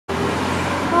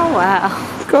Oh wow.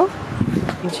 Go.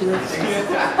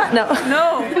 No.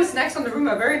 No. The snacks on the room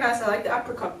are very nice. I like the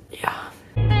apricot. Yeah.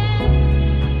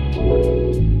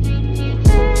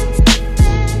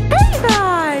 Hey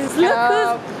guys, look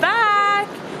who's back.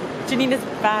 Janine is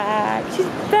back. She's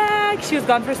back. She was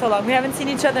gone for so long. We haven't seen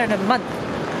each other in a month,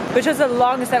 which was the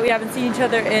longest that we haven't seen each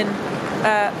other in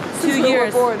 2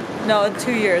 years. No,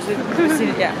 2 years. We've seen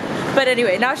it, yeah. But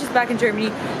anyway, now she's back in Germany,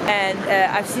 and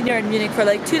I've seen her in Munich for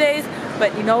like 2 days.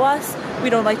 But you know us,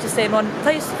 we don't like to stay in one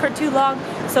place for too long.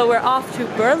 So we're off to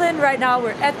Berlin right now.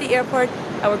 We're at the airport,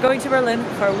 and we're going to Berlin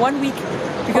for 1 week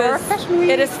because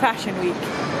it is Fashion Week.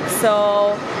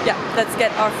 So yeah, let's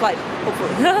get our flight,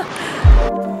 hopefully.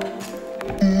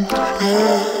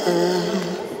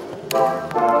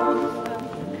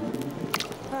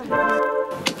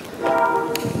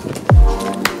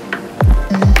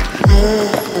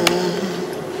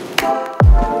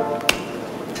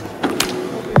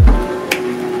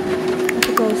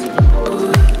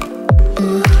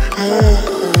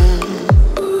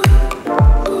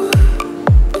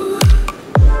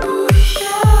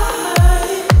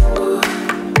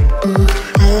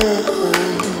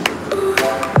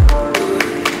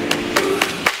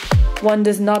 One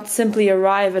does not simply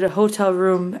arrive at a hotel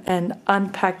room and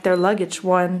unpack their luggage.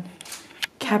 One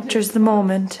captures the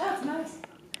moment. That's nice.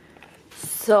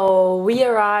 So we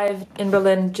arrived in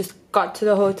Berlin, just got to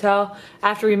the hotel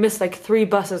after we missed like 3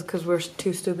 buses because we're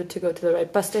too stupid to go to the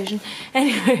right bus station.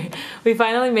 Anyway, we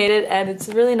finally made it, and it's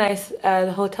really nice,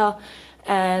 the hotel.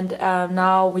 And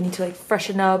now we need to like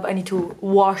freshen up. I need to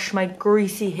wash my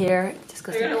greasy hair. It's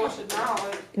disgusting. You're gonna wash it now.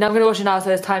 No, I'm gonna wash it now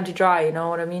so it's time to dry, you know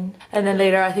what I mean? And then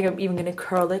later I think I'm even gonna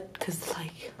curl it because it's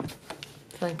like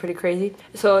feeling pretty crazy.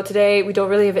 So today we don't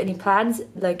really have any plans,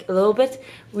 like a little bit.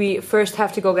 We first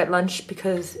have to go get lunch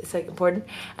because it's like important.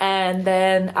 And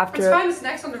then after... It's fine, the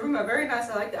snacks on the room are very nice.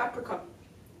 I like the apricot.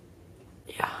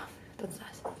 Yeah, that's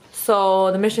nice.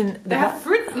 So the mission... They have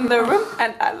fruit in the room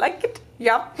and I like it.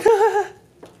 Yeah.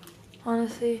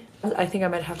 Honestly, I think I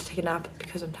might have to take a nap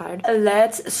because I'm tired.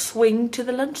 Let's swing to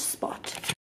the lunch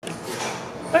spot.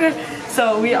 Okay,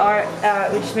 so we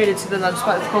just made it to the lunch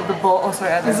spot. It's called the bowl. Oh,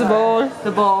 sorry, It's a bowl.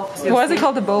 The bowl. Why is it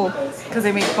called the bowl? Because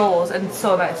they make bowls, and it's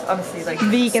so nice. Honestly, like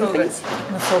Vegan so things.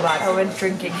 Good. Not so bad. I went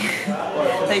drinking.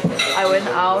 Like I went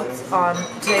out on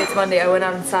today. It's Monday. I went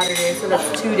out on Saturday, so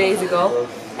that's 2 days ago,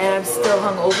 and I'm still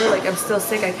hungover. Like I'm still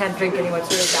sick. I can't drink anymore. It's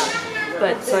really bad.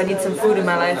 But so I need some food in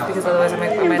my life because otherwise I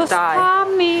might die.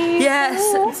 Yes,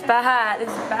 it's bad.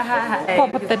 It's bad.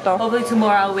 Hopefully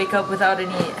tomorrow I'll wake up without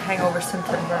any hangover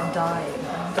symptoms and I'm dying.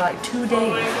 I'm dying 2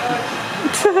 days.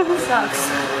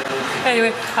 Sucks.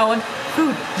 Anyway, I want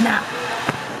food now.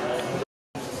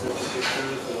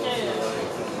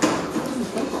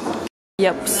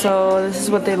 Yep, so this is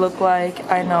what they look like.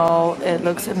 I know it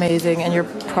looks amazing and you're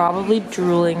probably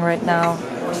drooling right now.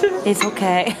 It's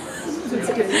okay.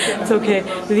 It's okay.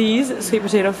 These sweet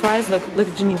potato fries, look at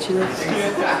Janine, she looks...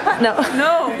 No.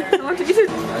 No, I want to eat it.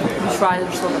 These fries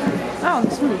are so good. Oh,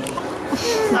 sweet.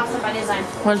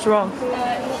 What's wrong?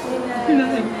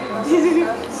 Nothing.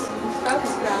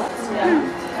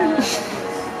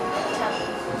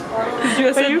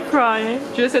 Are you crying?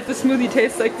 Just said the smoothie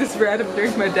tastes like this random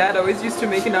drink my dad always used to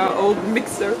make in our old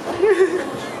mixer.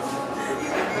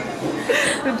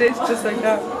 It tastes just like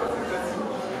that.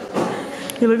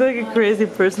 You look like a crazy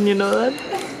person, you know that?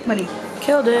 Money.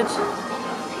 Killed it.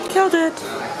 Killed it.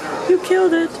 You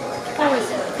killed it.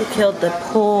 You killed the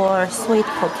poor sweet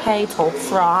potato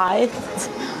fries.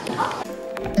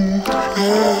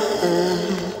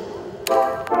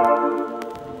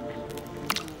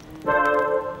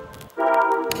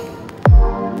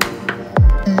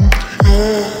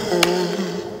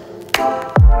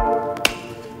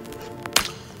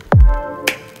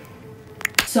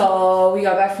 So we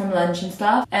got back from lunch and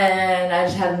stuff, and I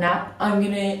just had a nap. I'm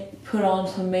gonna put on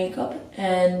some makeup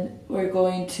and we're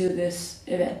going to this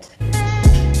event.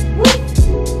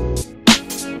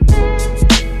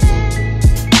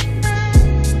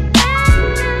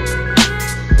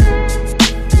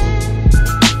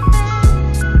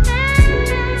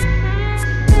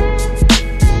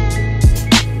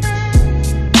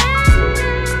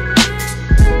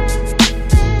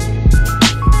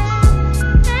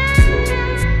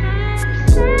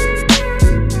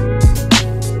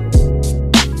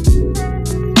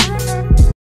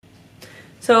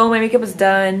 So my makeup is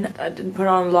done. I didn't put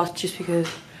on a lot just because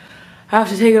I have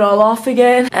to take it all off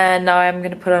again. And now I'm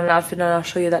gonna put on an outfit and I'll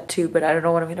show you that too, but I don't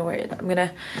know what I'm gonna wear yet.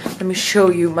 Let me show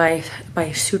you my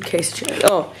suitcase.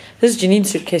 Oh, this is Janine's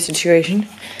suitcase situation.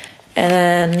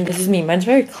 And then this is me. Mine's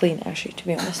very clean, actually, to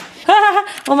be honest.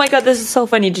 Oh my god, this is so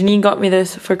funny. Janine got me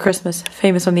this for Christmas.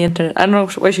 Famous on the internet. I don't know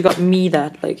why she got me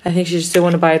that. Like, I think she just didn't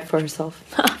want to buy it for herself.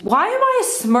 Why am I a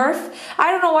Smurf?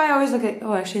 I don't know why I always look at...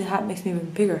 Oh, actually, the hat makes me even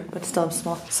bigger, but still I'm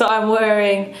small. So I'm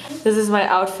wearing... This is my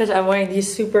outfit. I'm wearing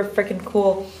these super freaking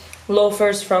cool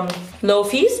loafers from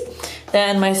Lofies.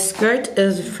 Then my skirt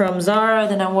is from Zara.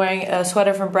 Then I'm wearing a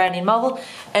sweater from Brandy & Melville.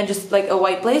 And just like a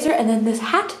white blazer. And then this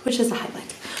hat, which is the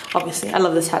highlight. Obviously, I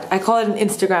love this hat. I call it an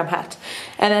Instagram hat.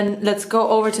 And then let's go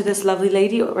over to this lovely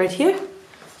lady right here.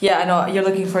 Yeah, I know, you're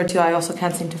looking for it too. I also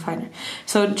can't seem to find her.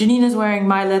 So Janine is wearing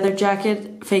my leather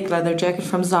jacket, fake leather jacket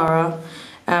from Zara.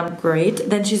 Great.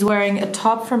 Then she's wearing a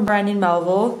top from Brandy &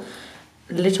 Melville.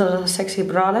 Little sexy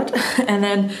bralette. And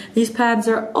then these pants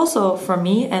are also from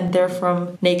me and they're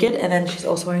from Naked. And then she's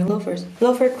also wearing loafers.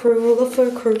 Loafer crew,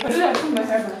 loafer crew.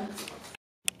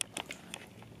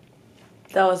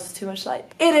 That was too much light.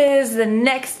 It is the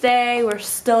next day. We're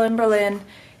still in Berlin.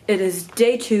 It is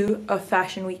day 2 of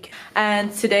Fashion Week.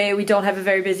 And today we don't have a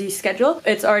very busy schedule.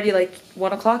 It's already like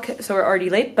 1 o'clock, so we're already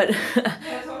late, but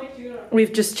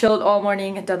we've just chilled all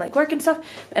morning and done like work and stuff.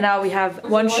 And now we have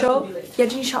one show. Yeah,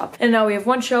 Ginny shop. And now we have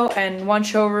one show and one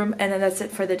showroom, and then that's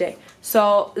it for the day.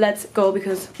 So let's go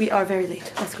because we are very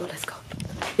late. Let's go, let's go.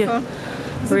 Yeah.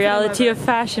 Reality of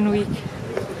Fashion Week.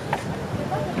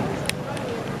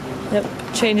 Yep,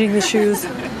 changing the shoes.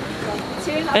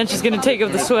 And she's gonna take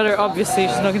off the sweater, obviously.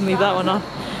 She's not gonna leave that one on.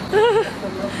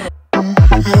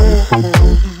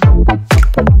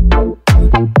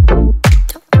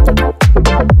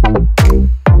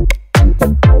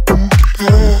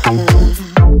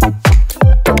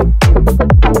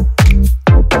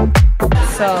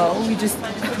 So we just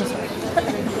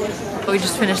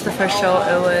finished the first show.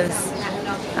 It was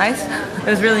nice. It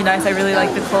was really nice. I really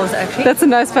like the clothes actually. That's a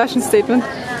nice fashion statement.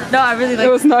 No, I really like it.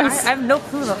 It was nice. I have no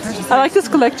clue about fashion. I like this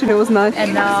collection, it was nice.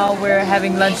 And now we're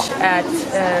having lunch at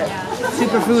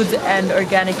Superfoods and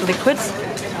Organic Liquids.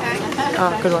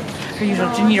 Oh, good one. For usual,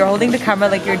 Janine, you're holding the camera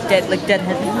like you're dead, like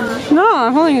deadhead. No,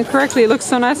 I'm holding it correctly. It looks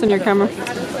so nice on your camera.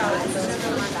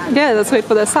 Yeah, let's wait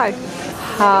for the side.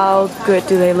 How good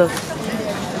do they look?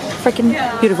 Freaking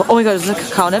beautiful. Oh my god, is this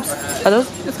cacao nibs? Are those?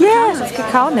 Yes, it's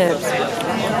cacao nibs.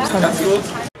 So nice.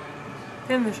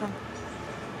 Filmen wir schon.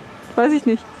 Weiß ich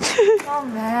nicht. Oh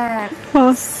man.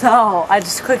 So, I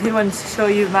just quickly wanted to show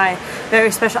you my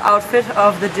very special outfit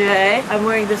of the day. I'm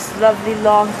wearing this lovely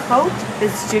long coat.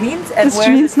 It's Janine's. And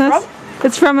where is it from?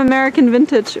 It's from American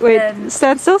Vintage. Wait,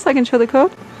 stand still so I can show the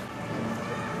coat.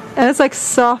 And it's like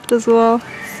soft as well.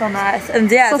 So nice.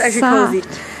 And yeah, so it's actually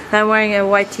cozy. And I'm wearing a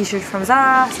white t-shirt from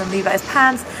Zara, some Levi's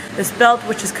pants, this belt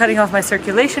which is cutting off my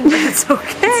circulation, but it's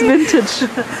okay. It's vintage.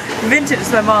 Vintage,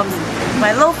 it's my mom's.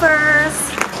 My loafers.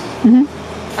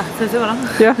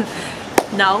 Yeah.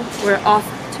 Now we're off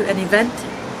to an event.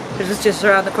 This is just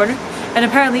around the corner. And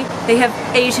apparently they have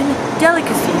Asian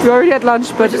delicacies. We already had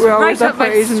lunch, but we're always up for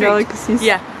Asian street. delicacies.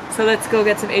 Yeah, so let's go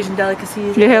get some Asian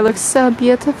delicacies. Your hair looks so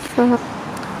beautiful. Oh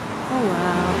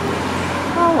wow.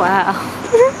 Oh wow.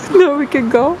 No, we can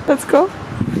go. Let's go.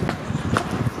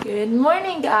 Good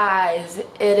morning, guys.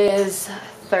 It is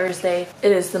Thursday.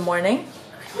 It is the morning.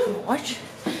 Watch.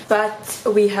 But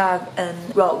we have a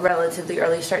relatively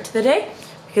early start to the day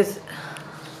because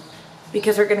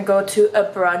we're gonna go to a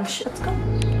brunch. Let's go.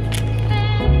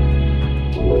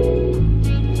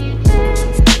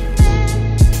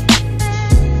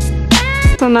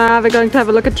 So now we're going to have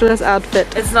a look at Jules' outfit.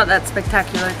 It's not that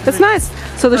spectacular. It's nice.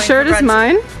 So the shirt is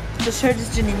mine. The shirt is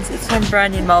Janine's. It's from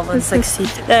Brandy & Melville. It's like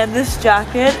see-through. And this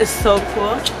jacket is so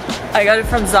cool. I got it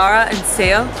from Zara in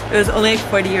sale. It was only like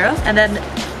 40 euros. And then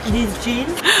these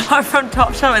jeans are from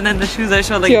Topshop, and then the shoes I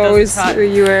showed like you wear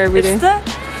every day. It's the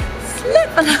slip.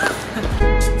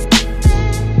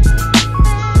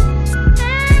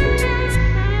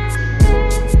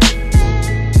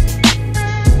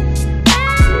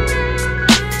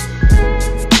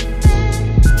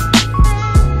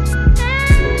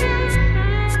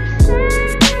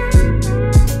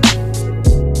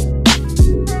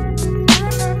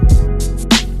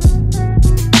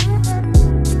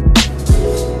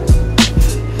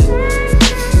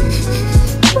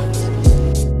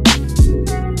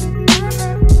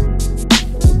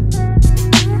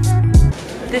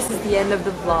 This is the end of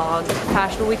the vlog.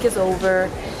 Fashion week is over.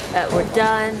 We're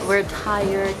done. We're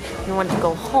tired. We want to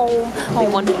go home. We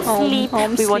want to sleep.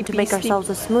 We want to make ourselves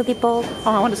a smoothie bowl.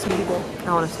 Oh, I want a smoothie bowl.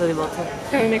 I want a smoothie bowl too.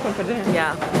 Can we make one for dinner?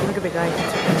 Yeah. Look at the guy.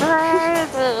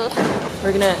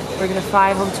 We're gonna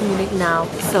fly home to Munich now.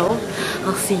 So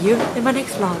I'll see you in my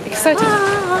next vlog. Excited.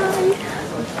 Bye.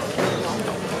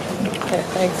 Okay,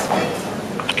 thanks.